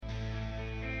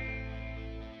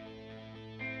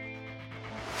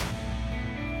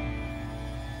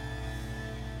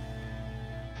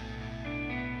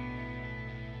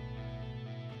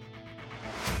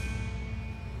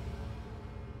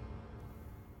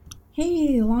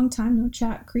Hey, long time no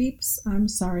chat, creeps. I'm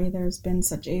sorry there's been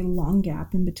such a long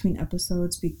gap in between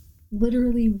episodes.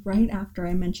 Literally, right after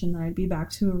I mentioned that I'd be back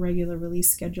to a regular release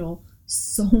schedule,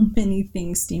 so many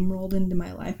things steamrolled into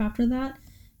my life after that,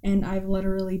 and I've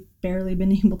literally barely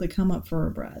been able to come up for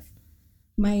a breath.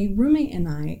 My roommate and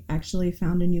I actually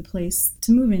found a new place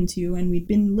to move into, and we'd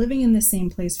been living in the same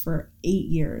place for 8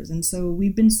 years, and so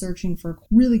we've been searching for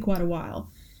really quite a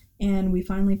while. And we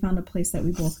finally found a place that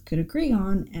we both could agree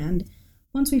on, and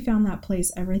once we found that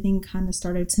place, everything kind of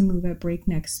started to move at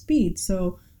breakneck speed.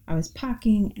 So I was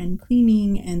packing and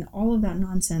cleaning and all of that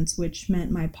nonsense, which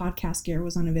meant my podcast gear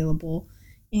was unavailable.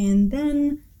 And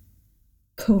then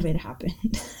COVID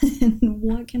happened. And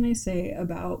what can I say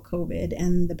about COVID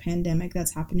and the pandemic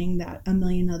that's happening that a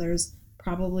million others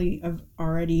probably have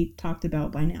already talked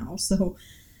about by now? So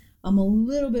I'm a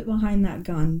little bit behind that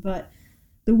gun, but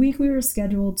the week we were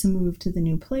scheduled to move to the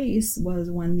new place was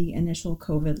when the initial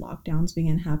COVID lockdowns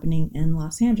began happening in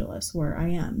Los Angeles, where I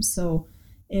am. So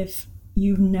if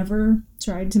you've never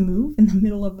tried to move in the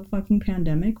middle of a fucking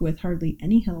pandemic with hardly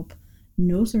any help,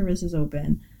 no services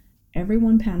open,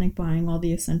 everyone panic buying all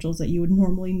the essentials that you would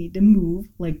normally need to move,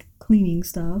 like cleaning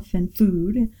stuff and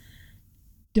food,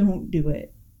 don't do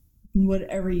it.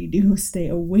 Whatever you do, stay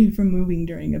away from moving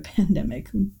during a pandemic.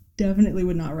 Definitely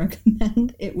would not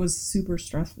recommend. It was super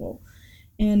stressful.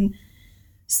 And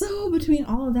so between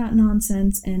all of that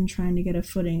nonsense and trying to get a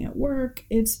footing at work,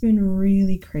 it's been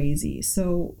really crazy.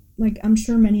 So I'm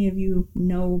sure many of you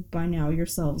know by now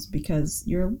yourselves because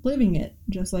you're living it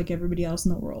just like everybody else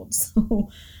in the world. So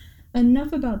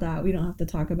enough about that. We don't have to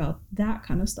talk about that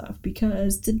kind of stuff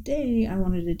because today I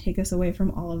wanted to take us away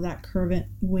from all of that current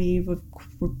wave of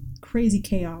crazy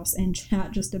chaos and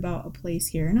chat just about a place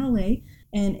here in LA,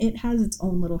 and it has its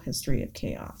own little history of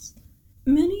chaos.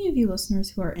 Many of you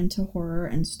listeners who are into horror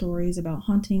and stories about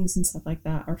hauntings and stuff like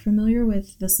that are familiar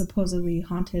with the supposedly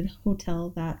haunted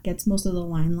hotel that gets most of the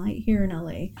limelight here in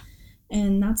LA,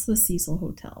 and that's the Cecil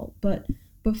Hotel. But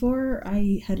before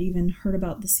I had even heard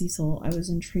about the Cecil, I was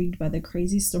intrigued by the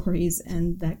crazy stories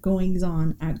and that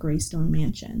goings-on at Greystone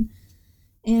Mansion.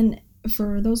 And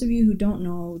for those of you who don't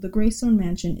know, the Greystone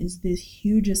Mansion is this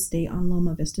huge estate on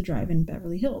Loma Vista Drive in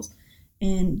Beverly Hills.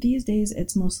 And these days,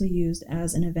 it's mostly used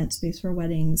as an event space for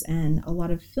weddings, and a lot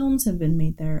of films have been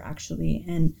made there, actually.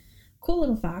 And cool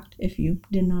little fact, if you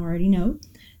didn't already know,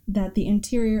 that the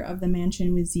interior of the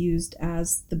mansion was used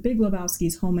as the Big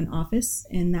Lebowski's home and office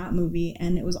in that movie,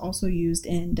 and it was also used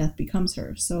in Death Becomes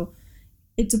Her. So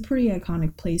it's a pretty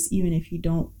iconic place, even if you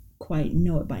don't quite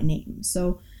know it by name.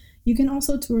 So you can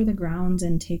also tour the grounds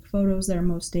and take photos there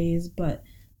most days, but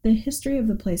the history of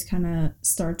the place kind of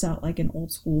starts out like an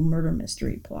old school murder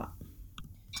mystery plot.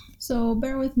 So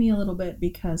bear with me a little bit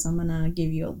because I'm going to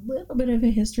give you a little bit of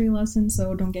a history lesson,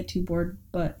 so don't get too bored,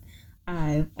 but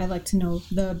I like to know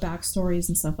the backstories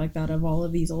and stuff like that of all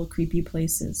of these old creepy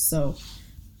places, so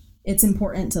it's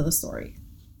important to the story.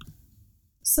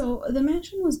 So the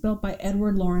mansion was built by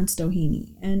Edward Lawrence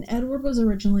Doheny, and Edward was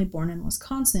originally born in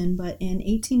Wisconsin, but in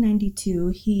 1892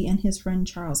 he and his friend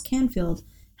Charles Canfield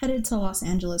headed to Los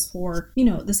Angeles for,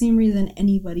 the same reason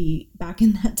anybody back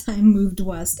in that time moved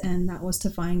west, and that was to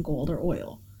find gold or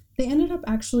oil. They ended up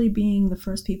actually being the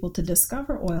first people to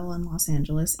discover oil in Los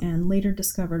Angeles and later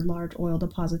discovered large oil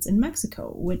deposits in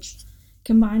Mexico, which,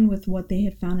 combined with what they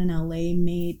had found in LA,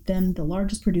 made them the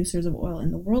largest producers of oil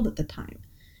in the world at the time.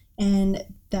 And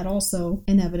that also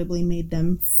inevitably made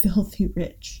them filthy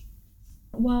rich.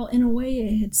 While in a way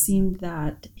it had seemed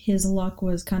that his luck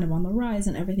was kind of on the rise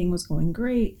and everything was going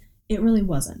great, it really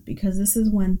wasn't, because this is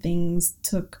when things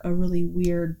took a really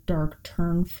weird, dark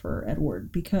turn for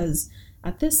Edward, because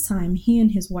at this time, he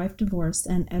and his wife divorced,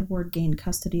 and Edward gained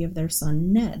custody of their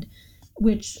son, Ned,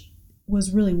 which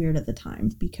was really weird at the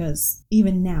time, because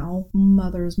even now,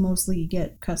 mothers mostly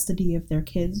get custody of their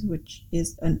kids, which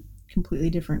is a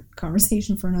completely different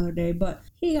conversation for another day, but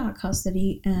he got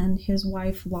custody and his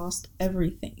wife lost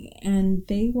everything. And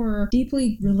they were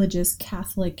deeply religious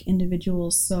Catholic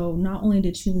individuals, so not only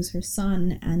did she lose her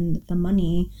son and the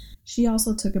money, she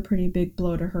also took a pretty big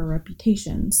blow to her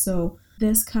reputation. So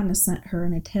this kind of sent her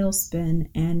in a tailspin,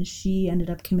 and she ended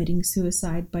up committing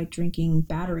suicide by drinking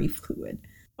battery fluid.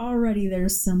 Already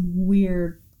there's some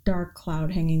weird dark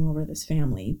cloud hanging over this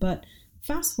family, but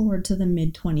fast forward to the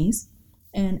mid-20s,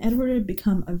 and Edward had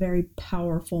become a very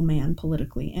powerful man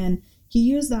politically, and he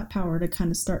used that power to kind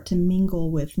of start to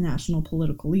mingle with national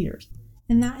political leaders.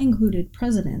 And that included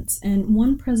presidents, and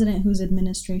one president whose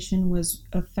administration was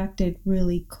affected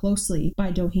really closely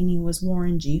by Doheny was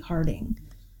Warren G. Harding.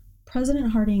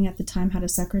 President Harding at the time had a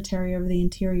Secretary of the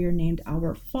Interior named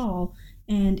Albert Fall,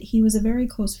 and he was a very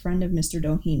close friend of Mr.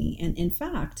 Doheny. And in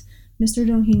fact, Mr.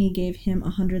 Doheny gave him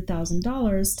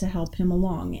 $100,000 to help him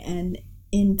along, and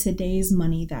in today's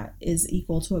money, that is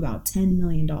equal to about $10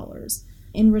 million.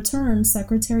 In return,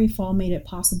 Secretary Fall made it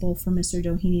possible for Mr.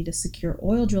 Doheny to secure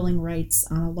oil drilling rights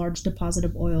on a large deposit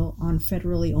of oil on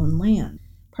federally owned land,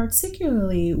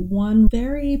 particularly one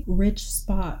very rich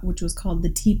spot, which was called the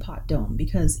Teapot Dome,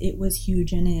 because it was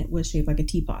huge and it was shaped like a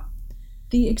teapot.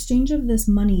 The exchange of this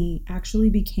money actually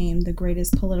became the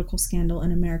greatest political scandal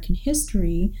in American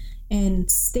history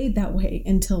and stayed that way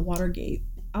until Watergate.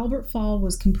 Albert Fall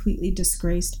was completely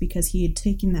disgraced because he had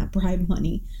taken that bribe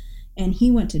money and he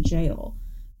went to jail.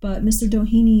 But Mr.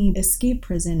 Doheny escaped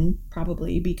prison,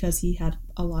 probably because he had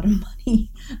a lot of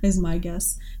money, is my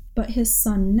guess. But his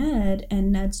son Ned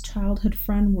and Ned's childhood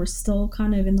friend were still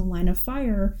kind of in the line of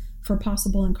fire for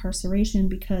possible incarceration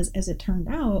because, as it turned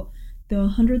out,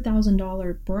 the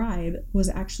 $100,000 bribe was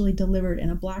actually delivered in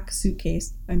a black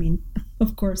suitcase. I mean,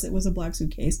 of course it was a black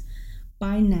suitcase,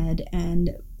 by Ned,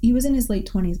 and he was in his late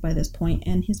 20s by this point,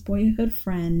 and his boyhood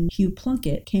friend Hugh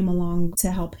Plunkett came along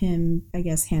to help him, I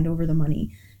guess, hand over the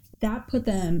money. That put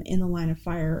them in the line of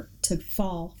fire to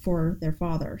fall for their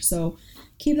father. So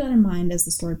keep that in mind as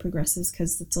the story progresses,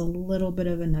 because it's a little bit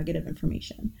of a nugget of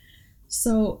information.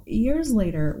 So years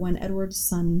later, when Edward's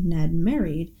son Ned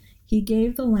married, he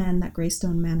gave the land that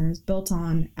Greystone Manor is built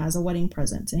on as a wedding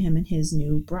present to him and his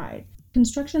new bride.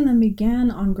 Construction then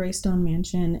began on Greystone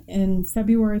Mansion in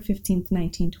February 15th,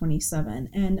 1927,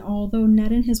 and although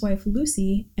Ned and his wife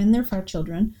Lucy and their 5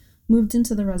 children moved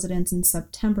into the residence in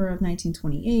September of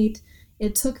 1928,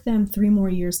 it took them 3 more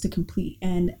years to complete,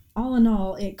 and all in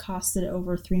all, it costed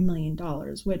over $3 million,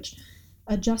 which,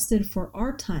 adjusted for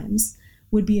our times,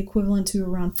 would be equivalent to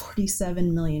around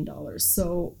 $47 million.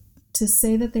 So to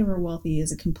say that they were wealthy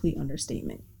is a complete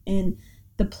understatement. And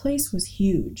the place was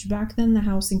huge. Back then, the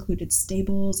house included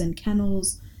stables and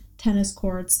kennels, tennis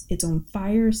courts, its own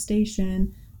fire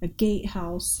station, a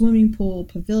gatehouse, swimming pool,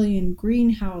 pavilion,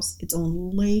 greenhouse, its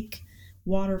own lake,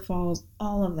 waterfalls,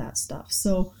 all of that stuff.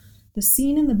 So the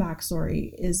scene in the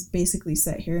backstory is basically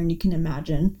set here, and you can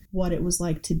imagine what it was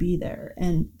like to be there.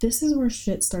 And this is where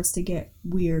shit starts to get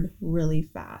weird really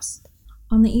fast.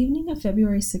 On the evening of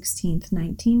February 16th,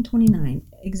 1929,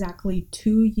 exactly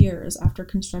 2 years after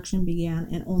construction began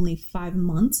and only 5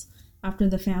 months after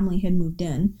the family had moved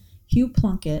in, Hugh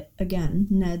Plunkett, again,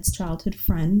 Ned's childhood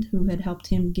friend who had helped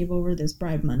him give over this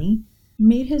bribe money,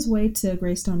 made his way to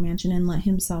Greystone Mansion and let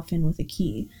himself in with a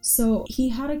key. So he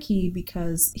had a key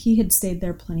because he had stayed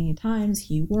there plenty of times.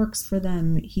 He works for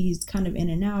them. He's kind of in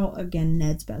and out. Again,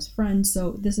 Ned's best friend.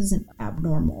 So this isn't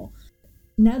abnormal.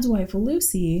 Ned's wife,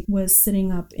 Lucy, was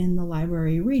sitting up in the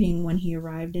library reading when he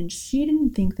arrived, and she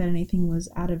didn't think that anything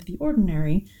was out of the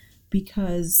ordinary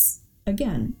because,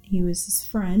 again, he was his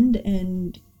friend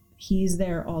and he's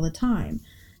there all the time.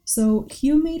 So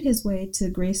Hugh made his way to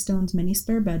Greystone's many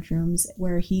spare bedrooms,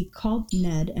 where he called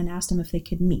Ned and asked him if they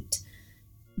could meet.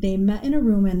 They met in a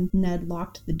room and Ned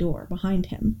locked the door behind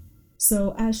him.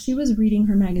 So as she was reading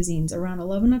her magazines, around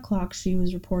 11 o'clock, she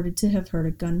was reported to have heard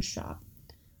a gunshot.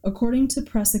 According to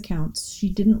press accounts, she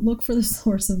didn't look for the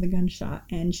source of the gunshot,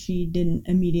 and she didn't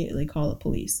immediately call the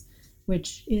police,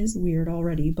 which is weird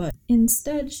already, but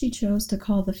instead she chose to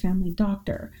call the family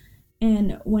doctor.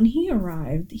 And when he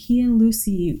arrived, he and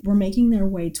Lucy were making their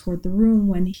way toward the room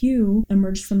when Hugh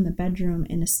emerged from the bedroom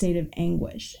in a state of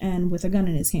anguish and with a gun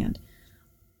in his hand.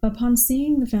 Upon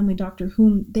seeing the family doctor,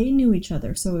 whom they knew each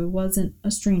other, so it wasn't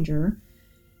a stranger,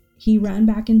 he ran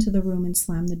back into the room and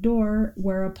slammed the door,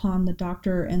 whereupon the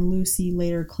doctor and Lucy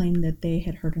later claimed that they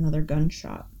had heard another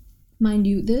gunshot. Mind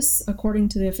you, this, according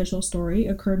to the official story,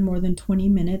 occurred more than 20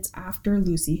 minutes after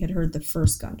Lucy had heard the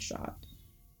first gunshot.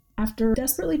 After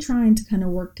desperately trying to kind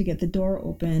of work to get the door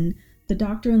open, the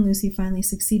doctor and Lucy finally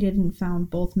succeeded and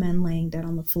found both men laying dead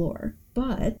on the floor.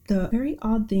 But the very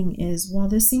odd thing is, while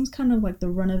this seems kind of like the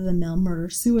run-of-the-mill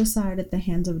murder-suicide at the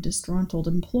hands of a disgruntled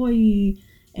employee,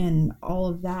 and all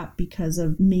of that because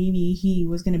of maybe he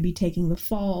was going to be taking the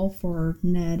fall for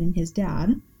Ned and his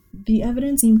dad, the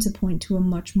evidence seemed to point to a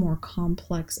much more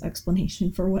complex explanation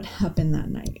for what happened that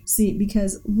night. See,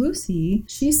 because Lucy,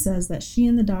 she says that she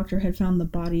and the doctor had found the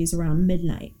bodies around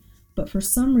midnight, but for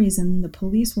some reason the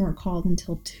police weren't called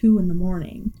until 2 in the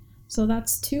morning. So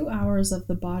that's 2 hours of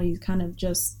the bodies kind of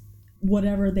just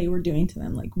whatever they were doing to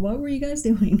them. Like, what were you guys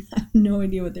doing? I have no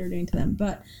idea what they were doing to them.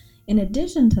 But in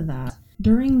addition to that,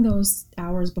 during those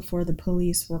hours before the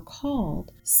police were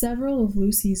called, several of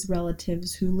Lucy's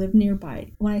relatives who lived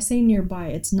nearby, when I say nearby,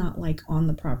 it's not like on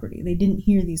the property. They didn't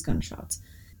hear these gunshots,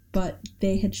 but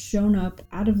they had shown up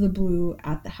out of the blue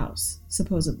at the house,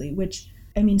 supposedly, which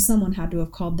I mean, someone had to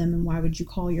have called them, and why would you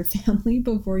call your family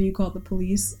before you call the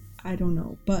police? I don't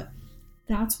know, but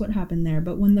that's what happened there.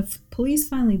 But when the police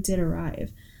finally did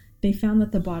arrive, they found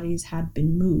that the bodies had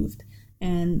been moved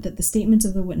and that the statements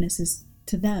of the witnesses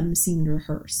to them seemed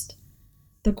rehearsed.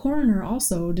 The coroner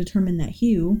also determined that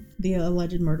Hugh, the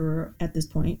alleged murderer at this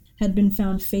point, had been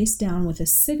found face down with a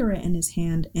cigarette in his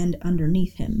hand and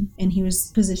underneath him, and he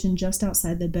was positioned just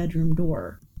outside the bedroom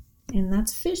door. And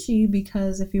that's fishy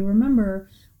because if you remember,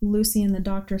 Lucy and the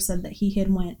doctor said that he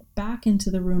had went back into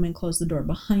the room and closed the door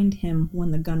behind him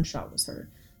when the gunshot was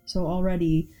heard. So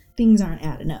already things aren't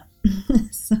adding up.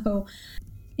 So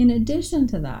in addition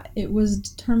to that, it was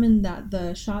determined that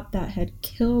the shot that had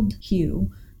killed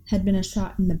Hugh had been a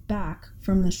shot in the back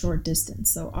from the short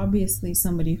distance. So obviously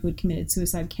somebody who had committed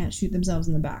suicide can't shoot themselves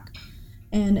in the back.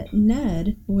 And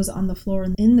Ned was on the floor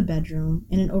in the bedroom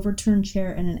in an overturned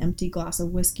chair and an empty glass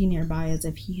of whiskey nearby as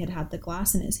if he had the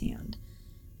glass in his hand.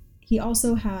 He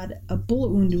also had a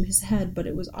bullet wound to his head, but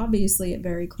it was obviously at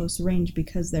very close range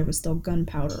because there was still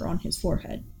gunpowder on his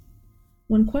forehead.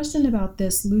 When questioned about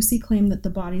this, Lucy claimed that the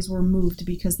bodies were moved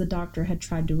because the doctor had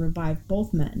tried to revive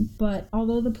both men. But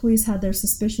although the police had their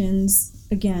suspicions,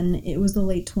 again, it was the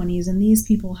late 20s, and these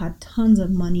people had tons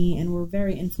of money and were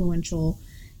very influential,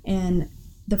 and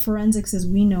the forensics as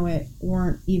we know it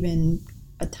weren't even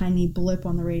a tiny blip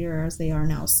on the radar as they are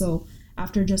now. So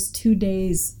after just 2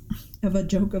 days of a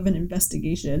joke of an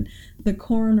investigation, the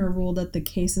coroner ruled that the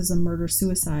case is a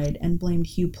murder-suicide and blamed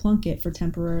Hugh Plunkett for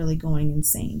temporarily going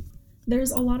insane.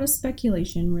 There's a lot of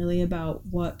speculation really about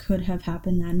what could have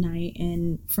happened that night,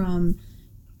 and from,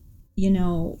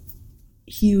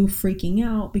 Hugh freaking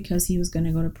out because he was going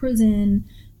to go to prison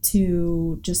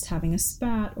to just having a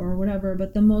spat or whatever.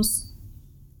 But the most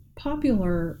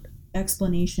popular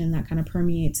explanation that kind of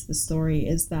permeates the story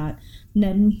is that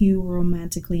Ned and Hugh were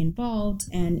romantically involved,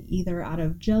 and either out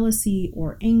of jealousy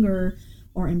or anger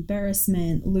or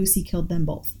embarrassment, Lucy killed them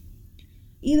both.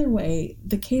 Either way,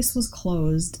 the case was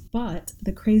closed, but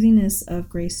the craziness of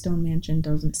Greystone Mansion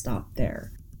doesn't stop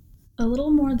there. A little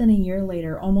more than a year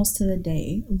later, almost to the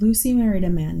day, Lucy married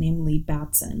a man named Lee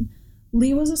Batson.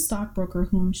 Lee was a stockbroker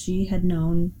whom she had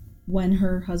known when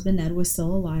her husband Ned was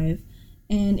still alive,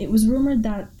 and it was rumored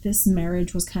that this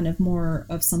marriage was kind of more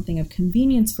of something of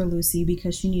convenience for Lucy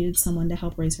because she needed someone to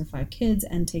help raise her 5 kids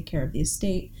and take care of the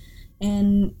estate,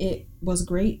 and it was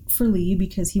great for Lee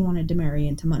because he wanted to marry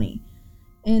into money.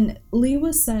 And Lee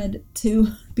was said to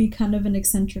be kind of an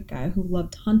eccentric guy who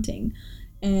loved hunting,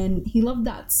 and he loved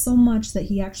that so much that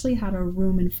he actually had a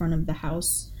room in front of the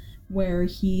house where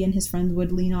he and his friends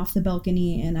would lean off the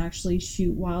balcony and actually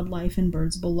shoot wildlife and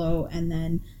birds below, and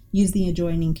then use the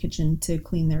adjoining kitchen to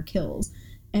clean their kills.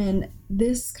 And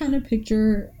this kind of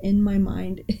picture in my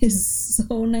mind is so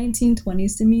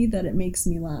 1920s to me that it makes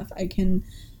me laugh. I can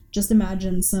just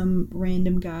imagine some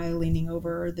random guy leaning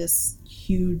over this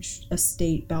huge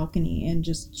estate balcony and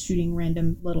just shooting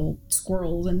random little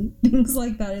squirrels and things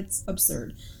like that. It's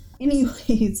absurd.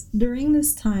 Anyways, during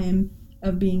this time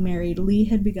of being married, Lee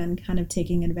had begun kind of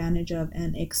taking advantage of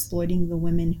and exploiting the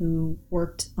women who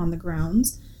worked on the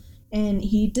grounds. And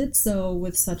he did so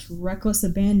with such reckless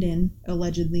abandon,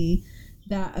 allegedly,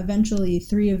 that eventually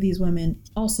 3 of these women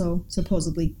also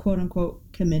supposedly, quote-unquote,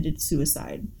 committed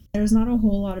suicide. There's not a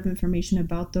whole lot of information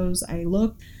about those. I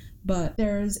looked, but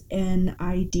there's an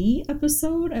ID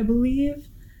episode, I believe,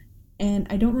 and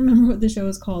I don't remember what the show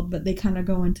is called, but they kind of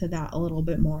go into that a little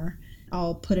bit more.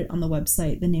 I'll put it on the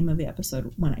website, the name of the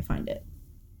episode, when I find it.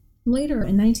 Later,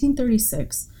 in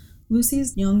 1936,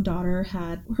 Lucy's young daughter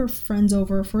had her friends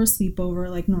over for a sleepover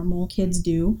like normal kids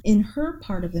do in her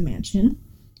part of the mansion.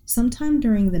 Sometime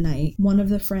during the night, one of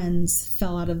the friends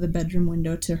fell out of the bedroom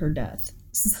window to her death.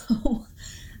 So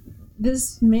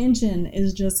this mansion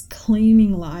is just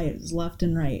claiming lives left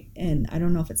and right. And I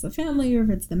don't know if it's the family or if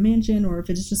it's the mansion or if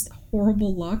it's just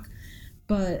horrible luck.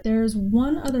 But there's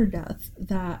one other death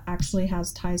that actually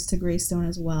has ties to Greystone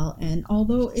as well. And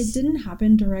although it didn't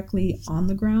happen directly on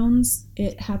the grounds,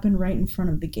 it happened right in front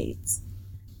of the gates.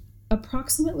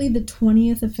 Approximately the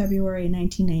 20th of February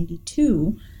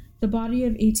 1992, the body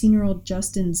of 18-year-old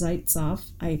Justin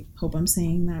Zaitsev, I hope I'm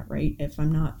saying that right. If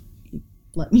I'm not,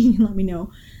 let me know.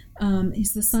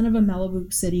 He's the son of a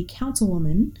Malibu City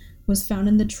councilwoman, was found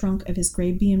in the trunk of his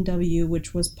gray BMW,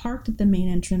 which was parked at the main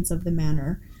entrance of the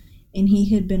manor, and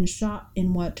he had been shot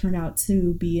in what turned out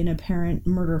to be an apparent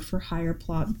murder-for-hire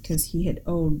plot because he had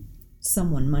owed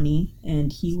someone money,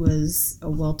 and he was a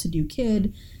well-to-do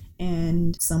kid,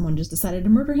 and someone just decided to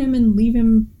murder him and leave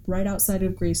him right outside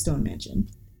of Greystone Mansion.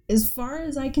 As far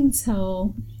as I can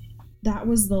tell, that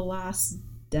was the last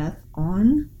death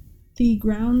on the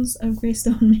grounds of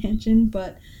Greystone Mansion,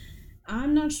 but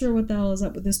I'm not sure what the hell is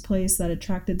up with this place that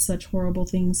attracted such horrible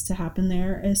things to happen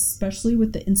there, especially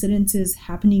with the incidences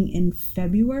happening in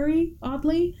February,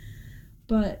 oddly.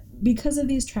 But because of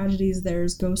these tragedies,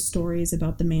 there's ghost stories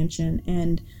about the mansion,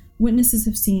 and witnesses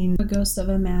have seen a ghost of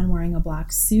a man wearing a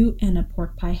black suit and a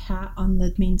pork pie hat on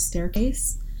the main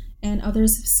staircase. And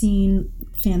others have seen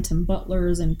phantom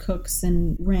butlers and cooks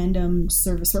and random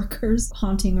service workers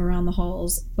haunting around the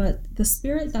halls. But the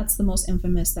spirit that's the most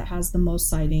infamous, that has the most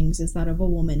sightings, is that of a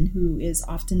woman who is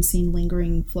often seen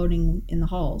lingering, floating in the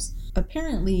halls.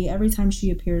 Apparently, every time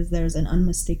she appears, there's an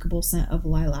unmistakable scent of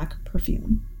lilac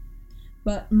perfume.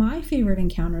 But my favorite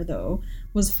encounter, though,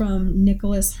 was from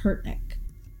Nicholas Hurtnick.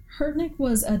 Hurtnick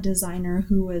was a designer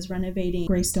who was renovating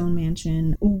Greystone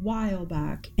Mansion a while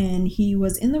back, and he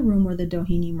was in the room where the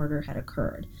Doheny murder had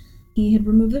occurred. He had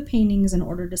removed the paintings in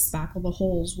order to spackle the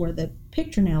holes where the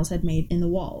picture nails had made in the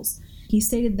walls. He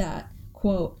stated that,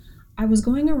 quote, "I was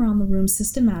going around the room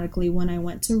systematically when I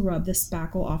went to rub the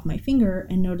spackle off my finger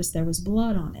and noticed there was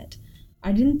blood on it.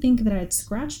 I didn't think that I had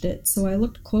scratched it, so I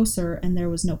looked closer and there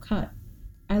was no cut.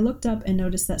 I looked up and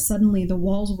noticed that suddenly the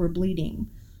walls were bleeding.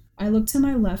 I looked to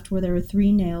my left where there were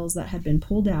 3 nails that had been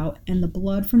pulled out, and the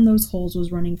blood from those holes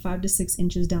was running 5 to 6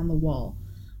 inches down the wall.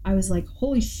 I was like,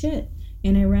 holy shit,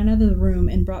 and I ran out of the room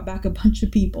and brought back a bunch of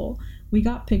people. We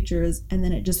got pictures, and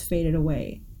then it just faded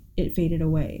away. It faded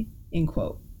away," end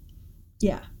quote.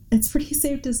 Yeah, it's pretty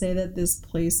safe to say that this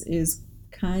place is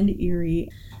kind of eerie.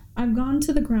 I've gone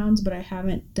to the grounds, but I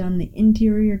haven't done the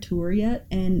interior tour yet,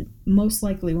 and most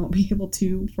likely won't be able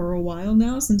to for a while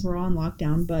now since we're on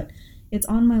lockdown, but it's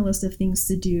on my list of things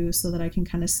to do so that I can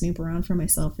kind of snoop around for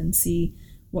myself and see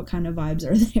what kind of vibes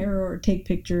are there, or take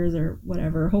pictures or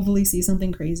whatever, hopefully see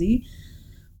something crazy.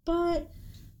 But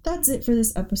that's it for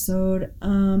this episode.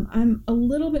 I'm a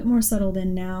little bit more settled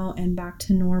in now and back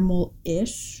to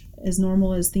normal-ish, as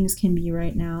normal as things can be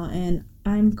right now, and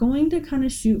I'm going to kind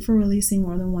of shoot for releasing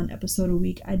more than 1 episode a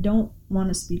week. I don't want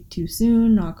to speak too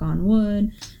soon, knock on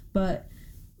wood, but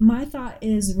my thought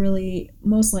is really,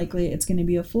 most likely, it's going to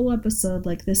be a full episode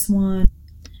like this one,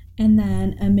 and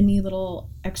then a mini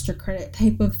little extra credit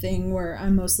type of thing where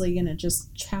I'm mostly going to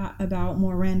just chat about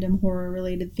more random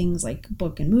horror-related things like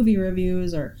book and movie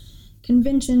reviews or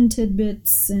convention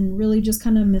tidbits, and really just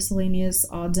kind of miscellaneous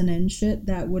odds and ends shit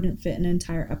that wouldn't fit an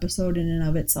entire episode in and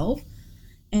of itself.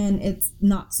 And it's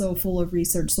not so full of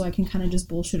research, so I can kind of just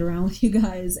bullshit around with you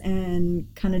guys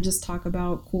and kind of just talk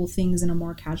about cool things in a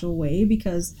more casual way,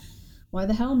 because why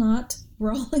the hell not?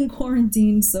 We're all in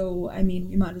quarantine, so I mean,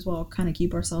 we might as well kind of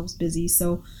keep ourselves busy.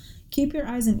 So keep your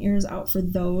eyes and ears out for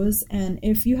those. And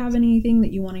if you have anything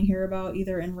that you want to hear about,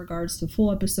 either in regards to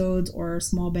full episodes or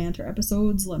small banter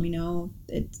episodes, let me know.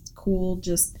 It's cool.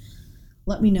 Just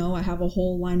let me know. I have a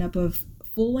whole lineup of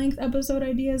full-length episode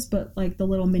ideas, but like the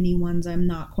little mini ones, I'm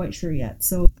not quite sure yet,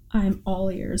 so I'm all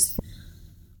ears.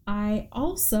 I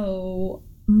also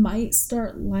might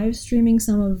start live streaming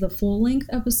some of the full-length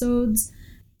episodes.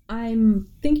 I'm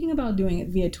thinking about doing it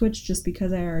via Twitch just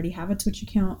because I already have a Twitch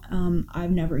account.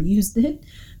 I've never used it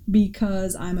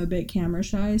because I'm a bit camera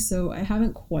shy, so I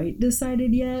haven't quite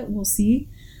decided yet. We'll see.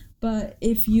 But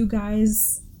if you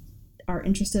guys are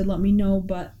interested, let me know.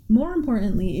 But more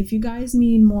importantly, if you guys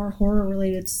need more horror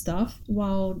related stuff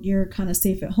while you're kind of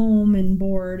safe at home and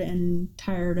bored and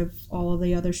tired of all of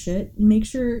the other shit, make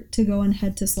sure to go and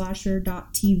head to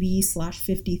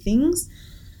slasher.tv/50things.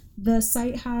 The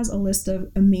site has a list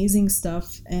of amazing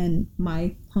stuff, and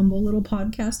my humble little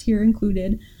podcast here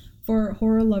included, for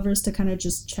horror lovers to kind of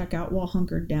just check out while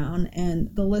hunkered down.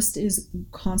 And the list is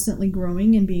constantly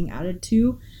growing and being added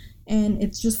to. And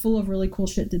it's just full of really cool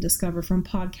shit to discover, from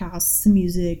podcasts to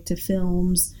music to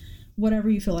films, whatever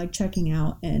you feel like checking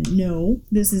out. And no,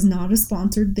 this is not a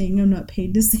sponsored thing. I'm not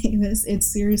paid to say this. It's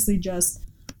seriously just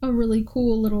a really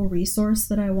cool little resource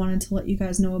that I wanted to let you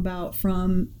guys know about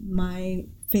from my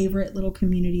favorite little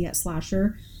community at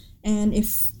Slasher. And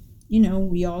if, you know,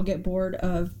 we all get bored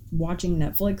of watching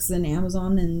Netflix and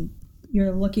Amazon and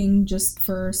you're looking just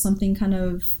for something kind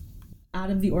of out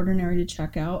of the ordinary to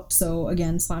check out, so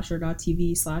again,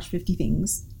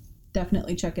 slasher.tv/50things,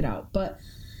 definitely check it out. But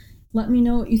let me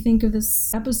know what you think of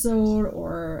this episode,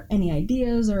 or any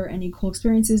ideas or any cool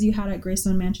experiences you had at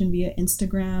Greystone Mansion via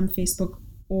Instagram, Facebook,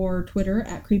 or Twitter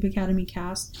at Creep Academy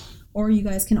Cast, or you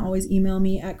guys can always email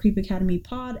me at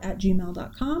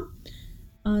creepacademypod@gmail.com.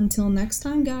 Until next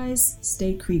time, guys,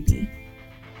 stay creepy.